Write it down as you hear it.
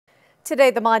Today,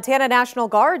 the Montana National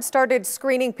Guard started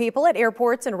screening people at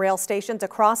airports and rail stations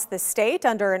across the state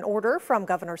under an order from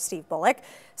Governor Steve Bullock.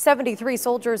 73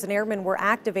 soldiers and airmen were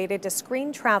activated to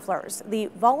screen travelers. The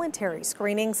voluntary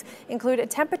screenings include a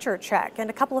temperature check and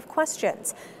a couple of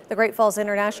questions. The Great Falls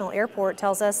International Airport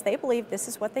tells us they believe this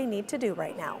is what they need to do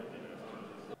right now.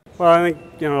 Well, I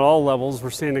think, at all levels,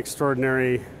 we're seeing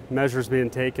extraordinary measures being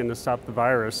taken to stop the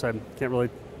virus. I can't really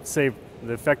say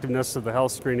the effectiveness of the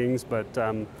health screenings, but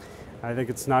I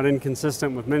think it's not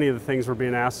inconsistent with many of the things we're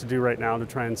being asked to do right now to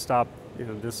try and stop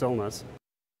this illness.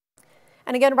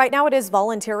 And again, right now it is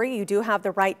voluntary. You do have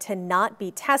the right to not be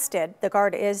tested. The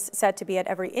Guard is set to be at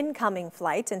every incoming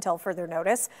flight until further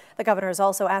notice. The governor is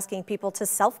also asking people to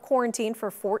self-quarantine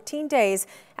for 14 days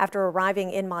after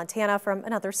arriving in Montana from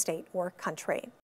another state or country.